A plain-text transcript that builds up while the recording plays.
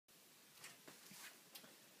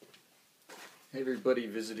Hey everybody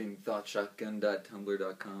visiting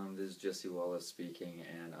thoughtshotgun.tumblr.com. This is Jesse Wallace speaking,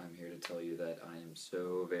 and I'm here to tell you that I am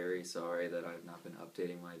so very sorry that I've not been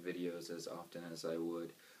updating my videos as often as I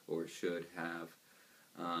would or should have.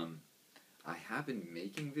 I have been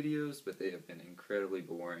making videos, but they have been incredibly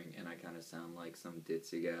boring, and I kind of sound like some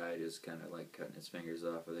ditzy guy just kind of like cutting his fingers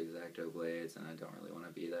off with X-Acto blades, and I don't really want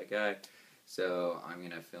to be that guy. So I'm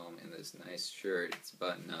going to film in this nice shirt. It's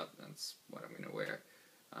button up. That's what I'm going to wear.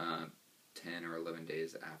 10 or 11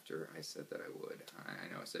 days after I said that I would. I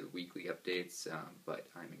know I said weekly updates, but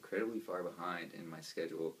I'm incredibly far behind in my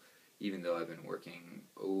schedule, even though I've been working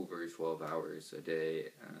over 12 hours a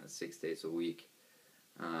day, 6 days a week.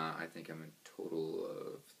 I think I'm a total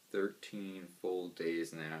of 13 full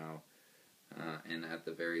days now, and at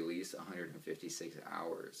the very least 156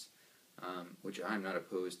 hours, which I'm not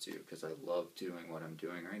opposed to because I love doing what I'm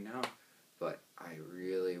doing right now, but I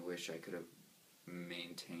really wish I could have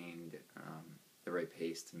maintained the right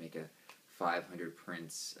pace to make a 500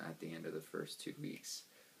 prints at the end of the first 2 weeks.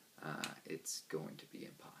 It's going to be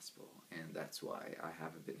impossible, and that's why I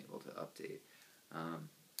haven't been able to update.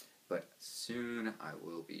 But soon I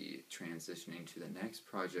will be transitioning to the next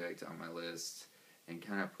project on my list and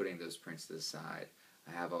kind of putting those prints to the side.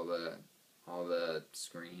 I have all the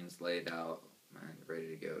screens laid out and ready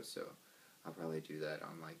to go, so I'll probably do that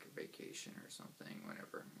on like vacation or something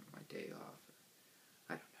whenever my day off.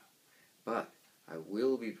 I don't know. But I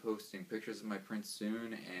will be posting pictures of my prints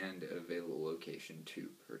soon and a available location to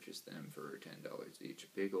purchase them for $10 each. A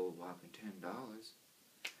big old whopping $10.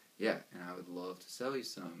 Yeah, and I would love to sell you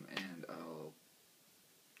some, and I'll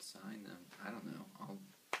sign them. I don't know. I'll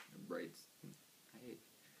write, hey,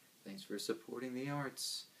 thanks for supporting the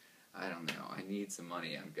arts. I don't know. I need some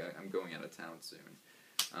money. I'm going out of town soon.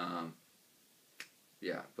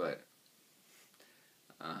 Yeah, but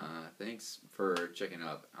thanks for checking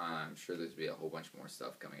up. I'm sure there's be a whole bunch more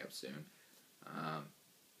stuff coming up soon.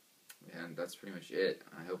 And that's pretty much it.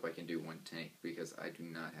 I hope I can do one tank because I do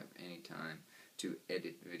not have any time to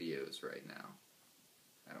edit videos right now.